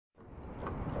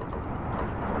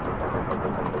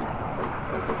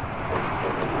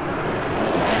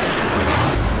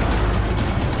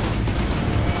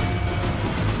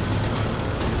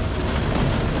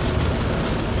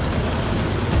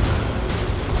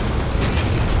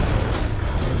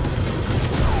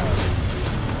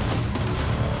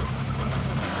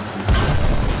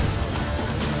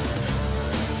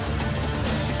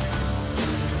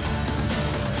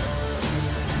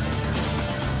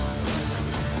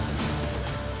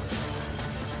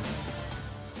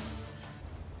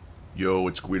Yo,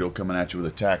 it's Guido coming at you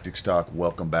with a Tactics Talk.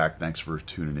 Welcome back. Thanks for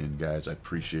tuning in, guys. I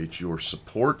appreciate your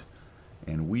support.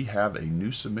 And we have a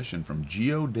new submission from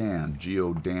GeoDan,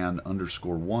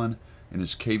 GeoDan_1, in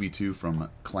his KV2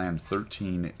 from Clan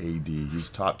 13 AD.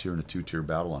 He's top tier in a 2-tier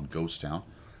battle on Ghost Town.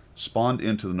 Spawned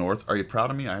into the north. Are you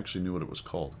proud of me? I actually knew what it was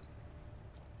called.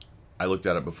 I looked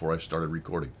at it before I started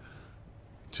recording.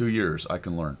 2 years, I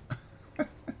can learn.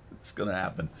 It's going to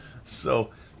happen. So,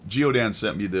 GeoDan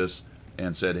sent me this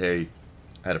and said, hey,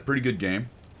 I had a pretty good game,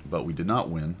 but we did not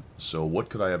win, so what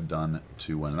could I have done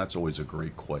to win? And that's always a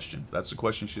great question. That's the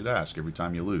question you should ask every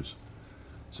time you lose,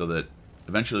 so that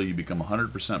eventually you become a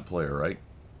 100% player, right?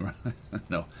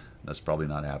 No, that's probably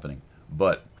not happening,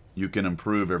 but you can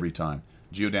improve every time.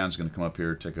 GeoDan's going to come up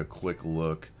here, take a quick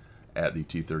look at the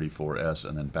T-34S,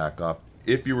 and then back off.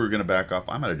 If you were going to back off,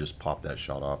 I might have just popped that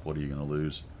shot off. What are you going to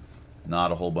lose?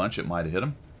 Not a whole bunch. It might have hit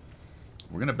him.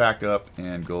 We're going to back up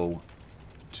and go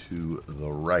to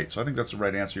the right. So I think that's the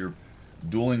right answer. You're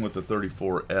dueling with the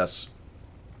 34S,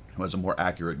 who has a more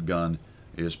accurate gun,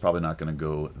 is probably not going to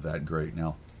go that great.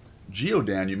 Now,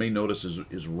 GeoDan, you may notice,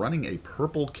 is running a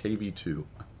purple KV2.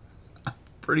 I'm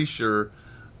pretty sure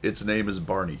its name is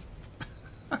Barney.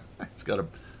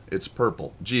 It's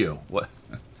purple. Geo,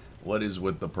 what is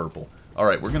with the purple? All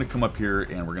right, we're going to come up here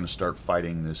and we're going to start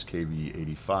fighting this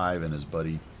KV-85 and his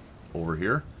buddy over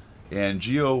here. And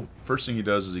Geo, first thing he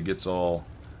does is he gets all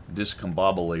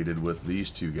discombobulated with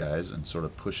these two guys and sort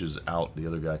of pushes out the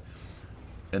other guy.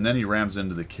 And then he rams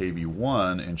into the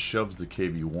KV-1 and shoves the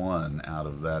KV-1 out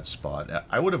of that spot.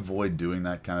 I would avoid doing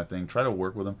that kind of thing. Try to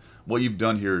work with him. What you've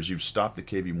done here is you've stopped the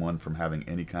KV-1 from having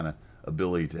any kind of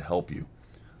ability to help you.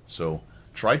 So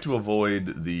try to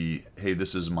avoid the, hey,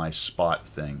 this is my spot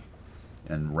thing,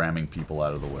 and ramming people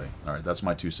out of the way. All right, that's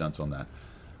my 2 cents on that.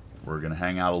 We're going to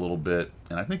hang out a little bit,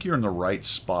 and I think you're in the right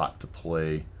spot to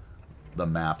play the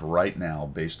map right now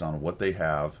based on what they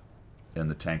have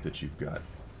and the tank that you've got.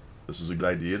 This is a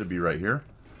good idea to be right here.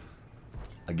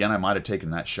 Again, I might have taken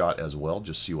that shot as well,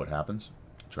 just see what happens.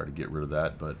 Try to get rid of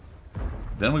that, but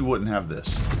then we wouldn't have this.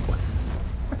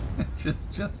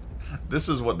 This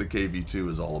is what the KV2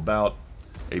 is all about.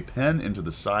 A pen into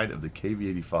the side of the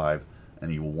KV-85,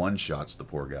 and he one-shots the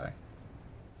poor guy.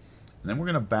 And then we're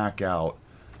going to back out.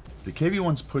 The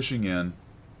KV-1's pushing in.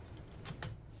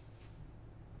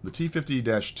 The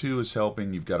T-50-2 is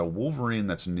helping. You've got a Wolverine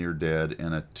that's near dead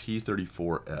and a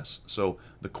T-34S. So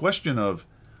the question of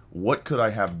what could I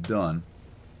have done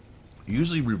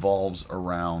usually revolves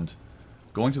around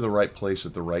going to the right place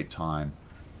at the right time,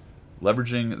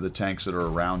 leveraging the tanks that are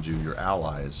around you, your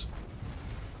allies,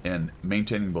 and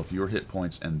maintaining both your hit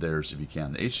points and theirs if you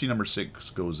can. The HC number 6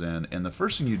 goes in, and the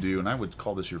first thing you do, and I would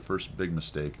call this your first big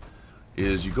mistake,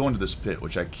 is you go into this pit,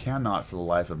 which I cannot for the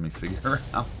life of me figure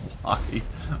out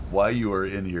why you are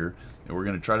in here. And we're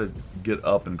going to try to get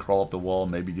up and crawl up the wall,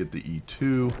 maybe get the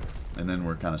E2, and then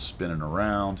we're kind of spinning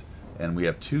around. And we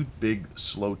have 2 big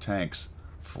slow tanks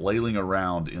flailing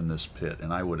around in this pit,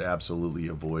 and I would absolutely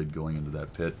avoid going into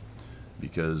that pit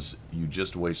because you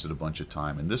just wasted a bunch of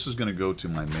time. And this is going to go to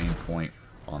my main point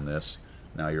on this.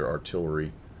 Now your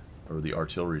artillery, or the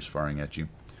artillery, is firing at you.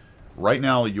 Right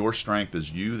now, your strength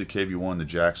is you, the KV-1, the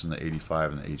Jackson, the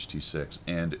 85, and the HT-6.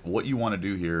 And what you want to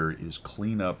do here is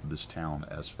clean up this town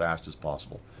as fast as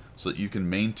possible so that you can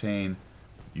maintain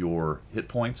your hit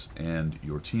points and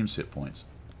your team's hit points.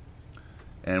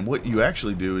 And what you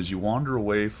actually do is you wander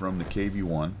away from the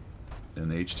KV-1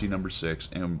 and the HT number 6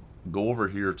 and go over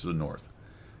here to the north.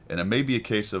 And it may be a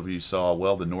case of you saw,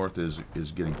 well, the north is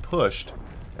getting pushed,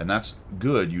 and that's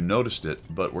good, you noticed it,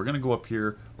 but we're going to go up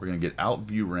here, we're going to get out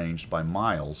view ranged by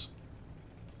miles,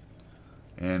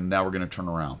 and now we're going to turn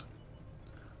around.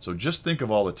 So just think of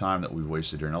all the time that we've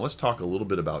wasted here. Now let's talk a little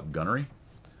bit about gunnery.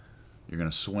 You're going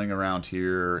to swing around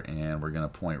here, and we're going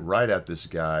to point right at this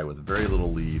guy with very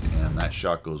little lead, and that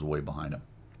shot goes way behind him.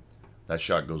 That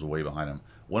shot goes way behind him.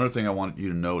 One other thing I want you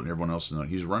to note, and everyone else to note,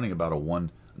 he's running about a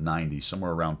 190,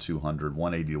 somewhere around 200,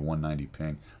 180 to 190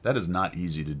 ping. That is not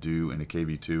easy to do in a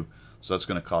KV2, so that's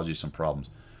going to cause you some problems.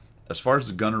 As far as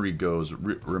the gunnery goes,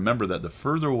 remember that the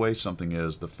further away something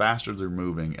is, the faster they're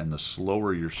moving, and the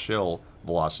slower your shell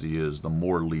velocity is, the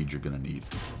more lead you're going to need.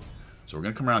 So we're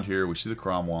going to come around here, we see the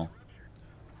Cromwell,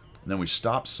 and then we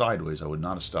stop sideways. I would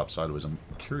not have stopped sideways. I'm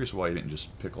curious why he didn't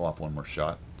just pick off one more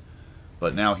shot.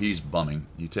 But now he's bumming.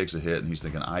 He takes a hit, and he's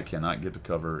thinking, I cannot get to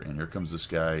cover, and here comes this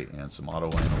guy, and some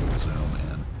auto-aim zoom,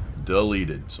 and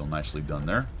deleted. So nicely done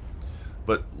there.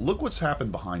 But look what's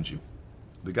happened behind you.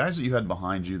 The guys that you had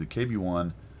behind you, the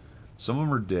KV-1, some of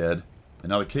them are dead, and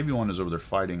now the KV-1 is over there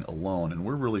fighting alone, and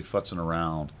we're really futzing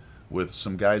around with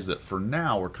some guys that, for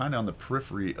now, are kind of on the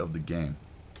periphery of the game.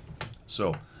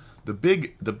 So the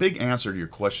big answer to your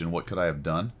question, what could I have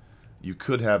done? You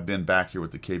could have been back here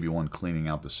with the KV-1 cleaning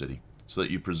out the city so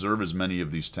that you preserve as many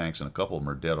of these tanks, and a couple of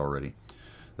them are dead already.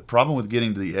 The problem with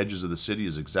getting to the edges of the city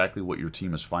is exactly what your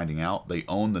team is finding out. They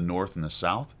own the north and the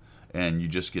south, and you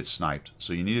just get sniped.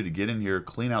 So you needed to get in here,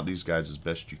 clean out these guys as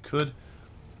best you could,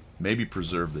 maybe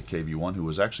preserve the KV-1, who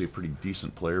was actually a pretty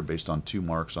decent player based on 2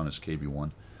 marks on his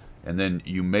KV-1. And then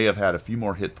you may have had a few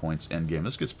more hit points end game.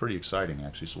 This gets pretty exciting,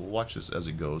 actually, so we'll watch this as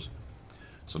it goes.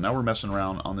 So now we're messing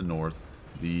around on the north.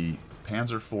 The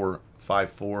Panzer IV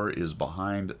 5.4 is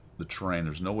behind the terrain.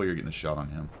 There's no way you're getting a shot on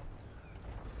him.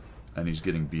 And he's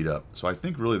getting beat up. So I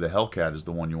think really the Hellcat is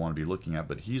the one you want to be looking at,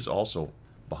 but he's also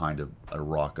behind a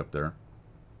rock up there.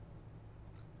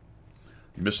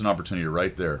 You missed an opportunity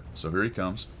right there. So here he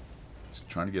comes. He's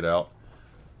trying to get out.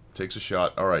 Takes a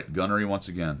shot. All right, gunnery once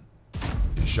again.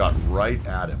 You shot right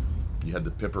at him. You had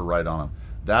the Pipper right on him.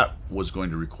 That was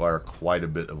going to require quite a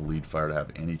bit of lead fire to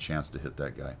have any chance to hit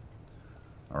that guy.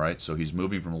 All right, so he's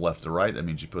moving from left to right. That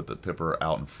means you put the Pipper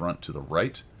out in front to the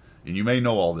right. And you may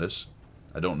know all this.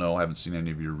 I don't know. I haven't seen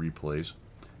any of your replays.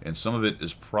 And some of it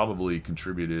is probably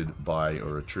contributed by,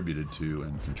 or attributed to,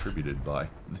 and contributed by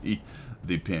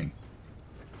the ping.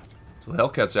 So the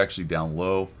Hellcat's actually down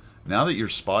low. Now that you're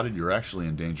spotted, you're actually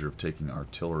in danger of taking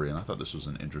artillery, and I thought this was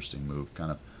an interesting move. Kind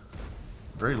of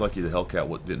very lucky the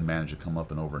Hellcat didn't manage to come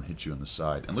up and over and hit you in the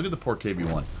side. And look at the poor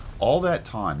KV-1. All that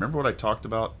time, remember what I talked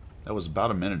about? That was about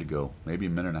a minute ago, maybe a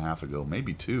minute and a half ago,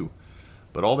 maybe 2.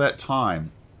 But all that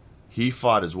time, he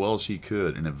fought as well as he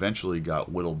could and eventually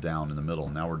got whittled down in the middle.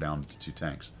 Now we're down to 2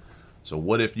 tanks. So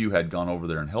what if you had gone over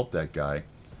there and helped that guy?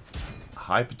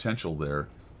 High potential there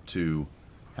to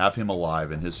have him alive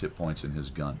and his hit points and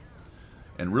his gun.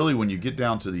 And really, when you get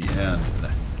down to the end,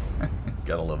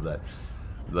 gotta love that,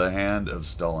 the hand of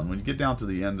Stalin. When you get down to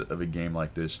the end of a game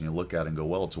like this and you look at it and go,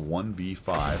 well, it's a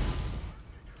 1v5.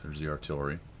 There's the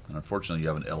artillery. And unfortunately, you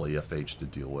have an LEFH to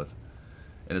deal with.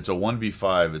 And it's a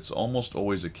 1v5. It's almost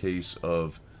always a case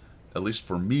of, at least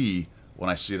for me, when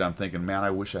I see it, I'm thinking, man,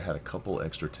 I wish I had a couple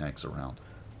extra tanks around.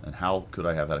 And how could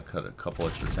I have had a couple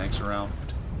extra tanks around?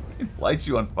 It lights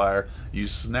you on fire. You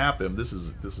snap him. This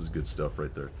is good stuff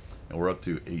right there. And we're up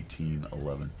to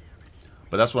 18-11.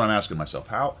 But that's what I'm asking myself.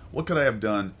 What could I have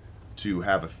done to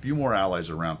have a few more allies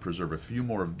around, preserve a few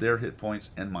more of their hit points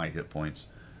and my hit points?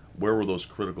 Where were those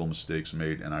critical mistakes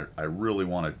made? And I really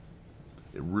want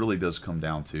to, it really does come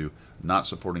down to not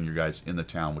supporting your guys in the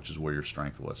town, which is where your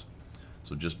strength was.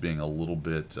 So just being a little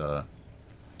bit, I'm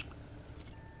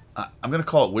going to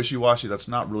call it wishy-washy. That's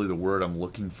not really the word I'm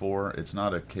looking for. It's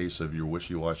not a case of you're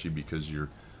wishy-washy because you're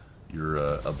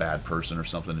a bad person or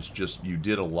something. It's just you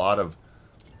did a lot of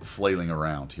flailing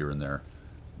around here and there,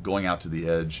 going out to the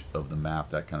edge of the map,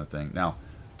 that kind of thing. Now,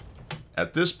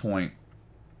 at this point,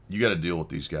 you got to deal with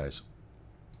these guys.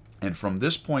 And from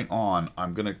this point on,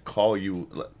 I'm going to call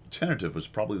you, tentative was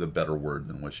probably the better word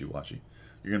than wishy-washy.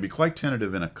 You're going to be quite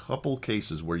tentative in a couple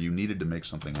cases where you needed to make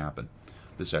something happen.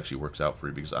 This actually works out for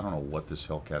you because I don't know what this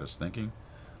Hellcat is thinking,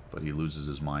 but he loses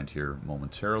his mind here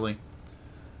momentarily.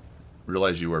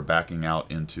 Realize you are backing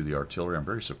out into the artillery. I'm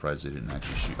very surprised they didn't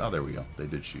actually shoot. Oh, there we go. They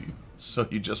did shoot you. So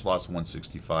you just lost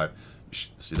 165.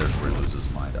 See, there's where he loses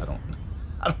his mind. I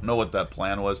don't know what that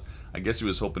plan was. I guess he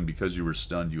was hoping because you were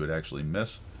stunned you would actually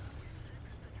miss.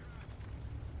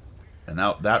 And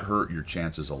now that hurt your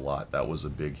chances a lot. That was a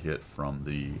big hit from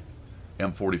the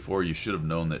M44. You should have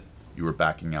known that you were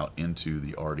backing out into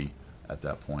the Arty at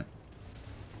that point.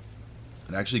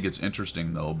 It actually gets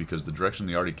interesting, though, because the direction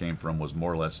the Arty came from was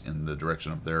more or less in the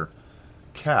direction of their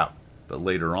cap. But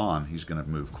later on, he's going to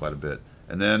move quite a bit.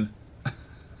 And then,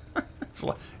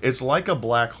 it's like a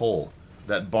black hole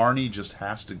that Barney just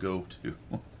has to go to.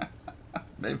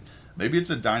 Maybe it's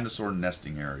a dinosaur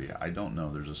nesting area. I don't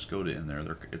know. There's a Skoda in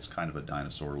there. It's kind of a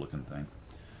dinosaur-looking thing.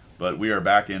 But we are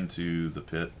back into the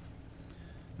pit.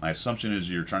 My assumption is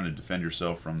you're trying to defend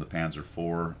yourself from the Panzer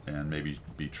IV and maybe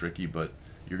be tricky, but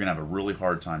you're going to have a really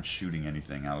hard time shooting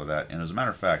anything out of that. And as a matter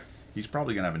of fact, he's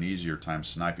probably going to have an easier time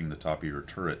sniping the top of your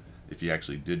turret if he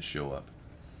actually did show up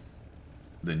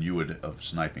than you would of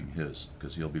sniping his,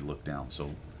 because he'll be looked down.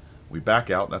 So we back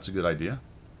out. That's a good idea.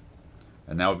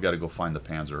 And now we've got to go find the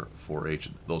Panzer IV-H.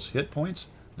 Those hit points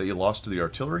that you lost to the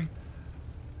artillery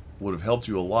would have helped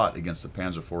you a lot against the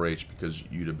Panzer IV-H because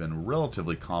you'd have been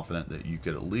relatively confident that you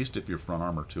could, at least if your front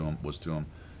armor was to him,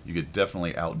 you could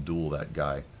definitely outduel that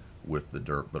guy with the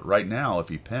dirt. But right now, if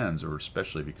he pens, or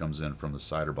especially if he comes in from the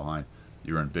side or behind,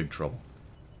 you're in big trouble.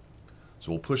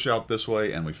 So we'll push out this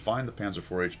way, and we find the Panzer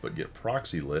IV-H, but get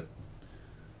proxy lit.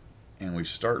 And we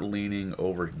start leaning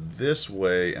over this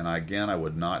way, and again, I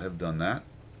would not have done that.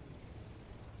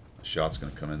 Shot's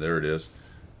going to come in. There it is.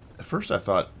 At first I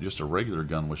thought just a regular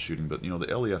gun was shooting, but you know, the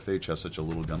LEFH has such a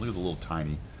little gun. Look at the little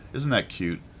tiny. Isn't that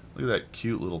cute? Look at that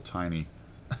cute little tiny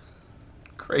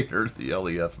crater the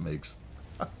LEF makes.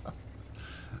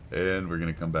 And we're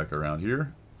going to come back around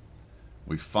here.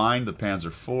 We find the Panzer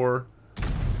IV,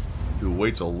 who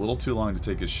waits a little too long to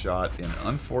take his shot, and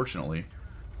unfortunately,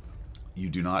 you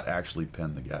do not actually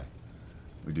pen the guy.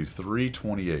 We do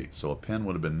 328, so a pen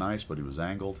would have been nice, but he was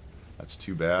angled. That's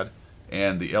too bad.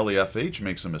 And the LEFH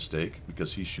makes a mistake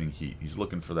because he's shooting heat. He's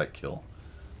looking for that kill.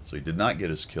 So he did not get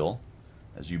his kill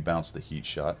as you bounce the heat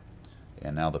shot.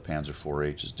 And now the Panzer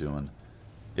IV-H is doing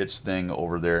its thing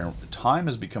over there. Time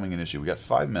is becoming an issue. We got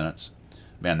 5 minutes.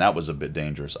 Man, that was a bit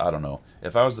dangerous. I don't know.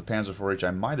 If I was the Panzer IV-H,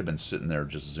 I might have been sitting there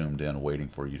just zoomed in waiting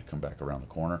for you to come back around the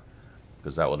corner,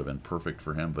 because that would have been perfect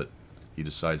for him. But he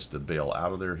decides to bail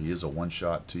out of there. He is a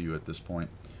one-shot to you at this point.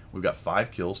 We've got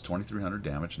 5 kills, 2,300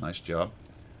 damage. Nice job.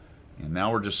 And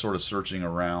now we're just sort of searching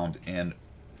around. And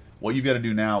what you've got to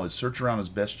do now is search around as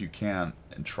best you can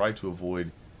and try to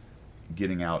avoid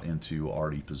getting out into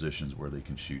arty positions where they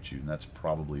can shoot you. And that's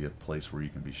probably a place where you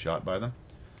can be shot by them.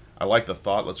 I like the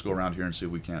thought. Let's go around here and see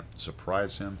if we can't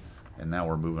surprise him. And now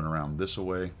we're moving around this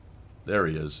way. There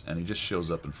he is. And he just shows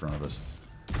up in front of us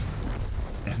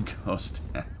and goes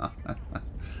down.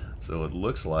 So it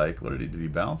looks like, what did he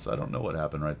bounce? I don't know what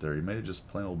happened right there. He may have just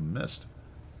plain old missed.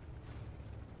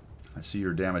 I see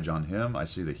your damage on him. I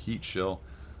see the heat shell.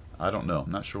 I don't know.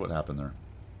 I'm not sure what happened there.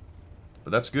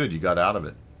 But that's good. You got out of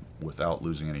it without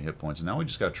losing any hit points. And now we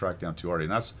just got to track down 2 arty.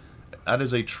 And that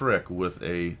is a trick with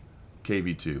a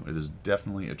KV-2. It is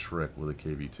definitely a trick with a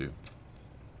KV-2.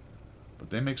 But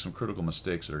they make some critical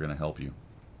mistakes that are going to help you.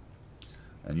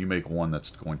 And you make one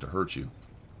that's going to hurt you.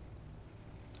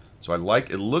 So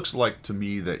it looks like to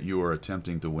me that you are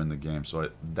attempting to win the game.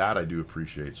 So that I do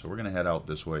appreciate. So we're going to head out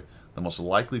this way. The most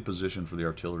likely position for the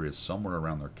artillery is somewhere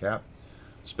around their cap,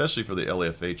 especially for the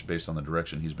LEFH based on the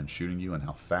direction he's been shooting you and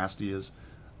how fast he is.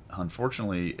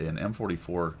 Unfortunately, an M44,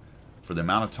 for the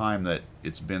amount of time that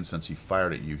it's been since he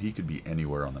fired at you, he could be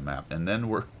anywhere on the map. And then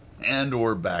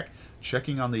we're back.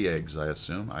 Checking on the eggs, I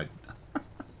assume. I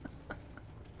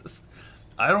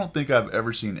don't think I've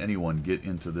ever seen anyone get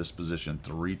into this position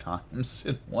 3 times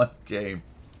in one game.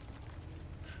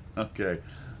 Okay,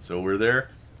 so we're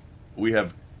there. We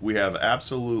have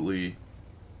absolutely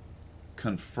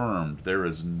confirmed there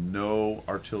is no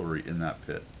artillery in that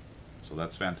pit. So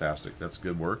that's fantastic. That's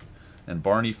good work. And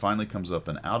Barney finally comes up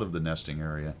and out of the nesting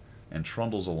area and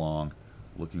trundles along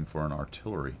looking for an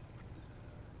artillery.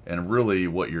 And really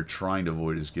what you're trying to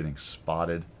avoid is getting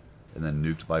spotted and then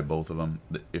nuked by both of them.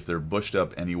 If they're bushed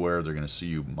up anywhere, they're going to see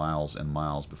you miles and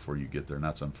miles before you get there, and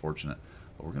that's unfortunate.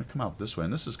 But we're going to come out this way,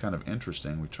 and this is kind of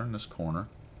interesting. We turn this corner,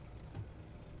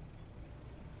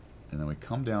 and then we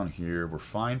come down here. We're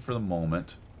fine for the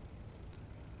moment.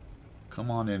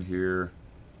 Come on in here,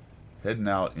 heading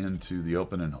out into the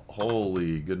open, and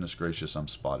holy goodness gracious, I'm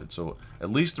spotted. So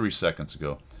at least 3 seconds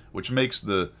ago, which makes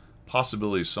the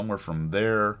possibility somewhere from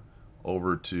there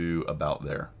over to about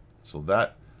there. So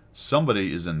that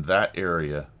somebody is in that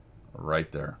area right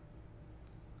there.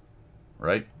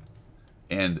 Right?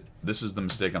 And this is the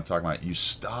mistake I'm talking about. You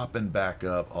stop and back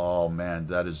up. Oh man,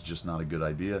 that is just not a good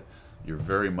idea. You're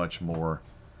very much more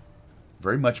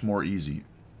easy.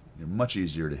 You're much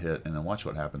easier to hit. And then watch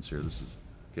what happens here. This is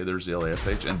okay, there's the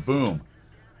LEFH, and boom.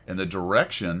 And the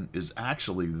direction is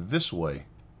actually this way.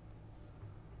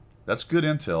 That's good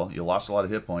intel. You lost a lot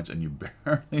of hit points, and you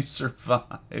barely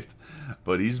survived.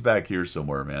 But he's back here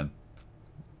somewhere, man.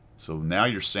 So now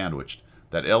you're sandwiched.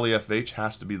 That LEFH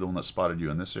has to be the one that spotted you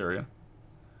in this area.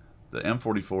 The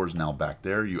M44 is now back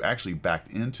there. You actually backed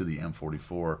into the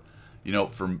M44. You know,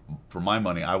 for my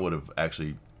money, I would have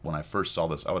actually, when I first saw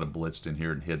this, I would have blitzed in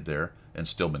here and hid there and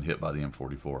still been hit by the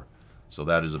M44. So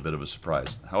that is a bit of a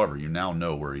surprise. However, you now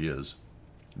know where he is,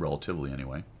 relatively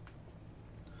anyway.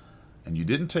 And you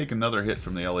didn't take another hit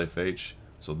from the LFH,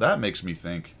 so that makes me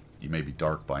think, you may be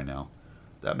dark by now,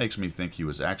 that makes me think he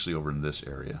was actually over in this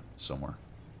area somewhere.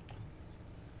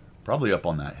 Probably up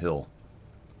on that hill.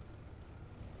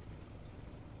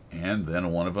 And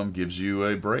then one of them gives you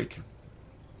a break.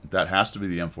 That has to be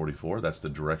the M44. That's the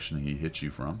direction he hit you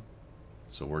from.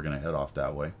 So we're going to head off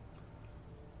that way.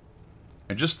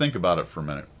 And just think about it for a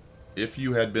minute. If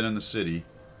you had been in the city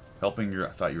helping your...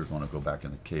 I thought you were going to go back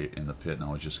in the pit, and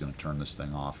I was just going to turn this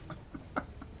thing off.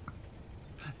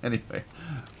 Anyway,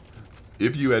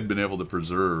 if you had been able to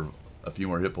preserve a few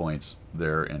more hit points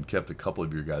there and kept a couple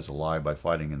of your guys alive by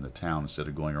fighting in the town instead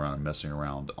of going around and messing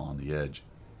around on the edge,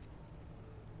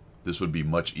 this would be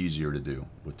much easier to do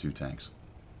with 2 tanks.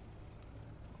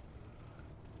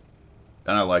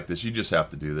 And I like this. You just have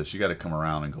to do this. You got to come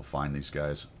around and go find these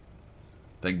guys.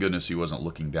 Thank goodness he wasn't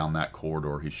looking down that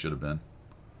corridor. He should have been.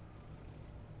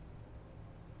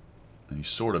 And he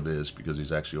sort of is, because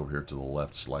he's actually over here to the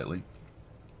left slightly.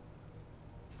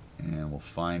 And we'll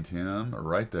find him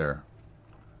right there.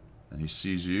 And he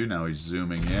sees you. Now he's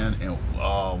zooming in. And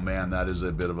oh, man, that is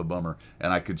a bit of a bummer.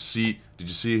 And I could see... Did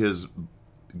you see his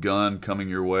gun coming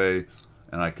your way?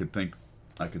 And I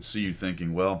could see you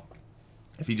thinking, well,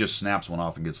 if he just snaps one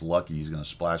off and gets lucky, he's going to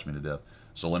splash me to death.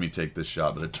 So let me take this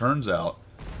shot. But it turns out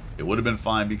it would have been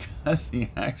fine because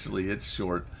he actually hits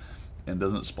short and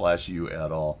doesn't splash you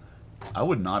at all. I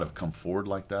would not have come forward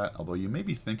like that, although you may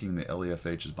be thinking the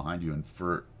LEFH is behind you, and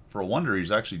for a wonder, he's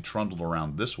actually trundled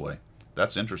around this way.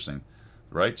 That's interesting,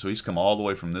 right? So he's come all the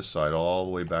way from this side, all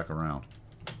the way back around.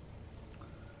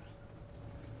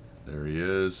 There he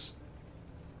is.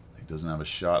 He doesn't have a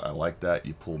shot. I like that.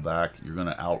 You pull back. You're going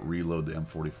to out-reload the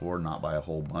M44, not by a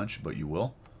whole bunch, but you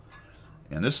will.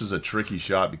 And this is a tricky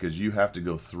shot because you have to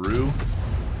go through.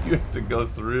 You have to go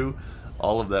through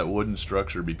all of that wooden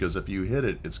structure, because if you hit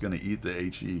it, it's going to eat the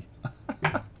HE.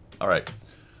 All right.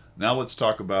 Now let's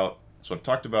talk about... So I've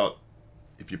talked about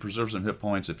if you preserve some hit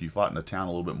points, if you fought in the town a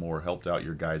little bit more, helped out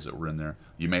your guys that were in there.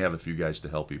 You may have a few guys to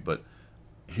help you, but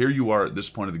here you are at this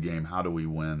point of the game. How do we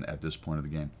win at this point of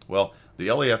the game? Well, the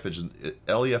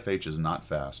LEFH is not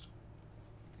fast.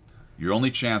 Your only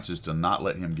chance is to not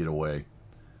let him get away.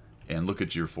 And look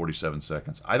at your 47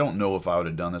 seconds. I don't know if I would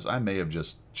have done this. I may have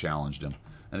just challenged him.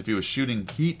 And if he was shooting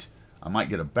heat, I might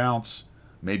get a bounce.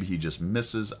 Maybe he just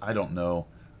misses. I don't know.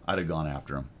 I'd have gone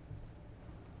after him.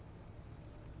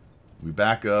 We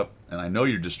back up, and I know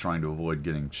you're just trying to avoid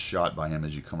getting shot by him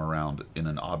as you come around in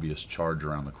an obvious charge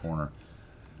around the corner.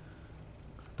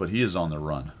 But he is on the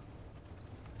run.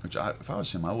 Which, if I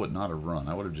was him, I would not have run.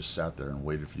 I would have just sat there and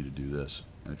waited for you to do this.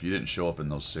 And if you didn't show up in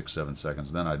those 6-7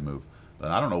 seconds, then I'd move.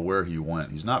 But I don't know where he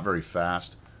went. He's not very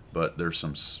fast, but there's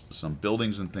some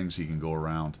buildings and things he can go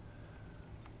around.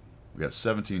 We got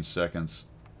 17 seconds.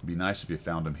 It'd be nice if you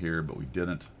found him here, but we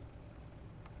didn't.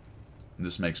 And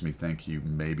this makes me think he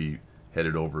maybe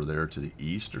headed over there to the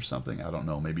east or something. I don't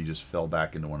know. Maybe he just fell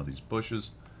back into one of these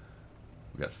bushes.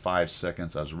 We got 5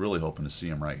 seconds. I was really hoping to see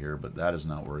him right here, but that is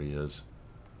not where he is.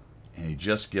 And he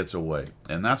just gets away.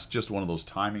 And that's just one of those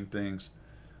timing things.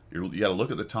 You got to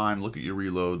look at the time, look at your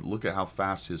reload, look at how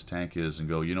fast his tank is, and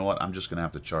go, you know what, I'm just going to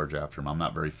have to charge after him. I'm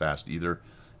not very fast either.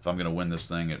 If I'm going to win this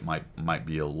thing, it might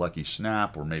be a lucky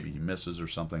snap, or maybe he misses or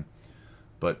something.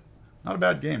 But not a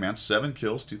bad game, man. 7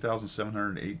 kills,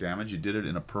 2,708 damage. You did it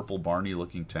in a purple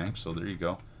Barney-looking tank, so there you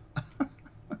go.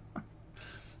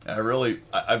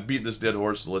 I've beat this dead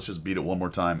horse, so let's just beat it one more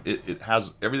time. It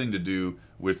has everything to do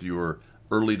with your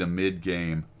early to mid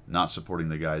game not supporting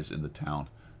the guys in the town.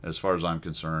 As far as I'm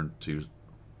concerned, to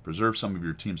preserve some of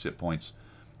your team's hit points,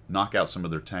 knock out some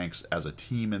of their tanks as a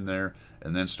team in there,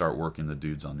 and then start working the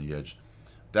dudes on the edge.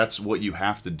 That's what you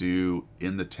have to do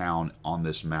in the town on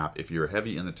this map. If you're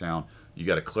heavy in the town, you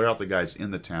got to clear out the guys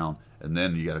in the town, and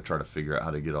then you got to try to figure out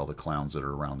how to get all the clowns that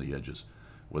are around the edges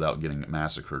without getting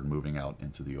massacred moving out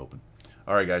into the open.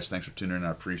 All right, guys, thanks for tuning in.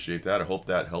 I appreciate that. I hope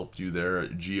that helped you there,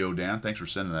 Geo Dan. Thanks for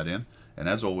sending that in. And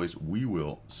as always, we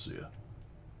will see you.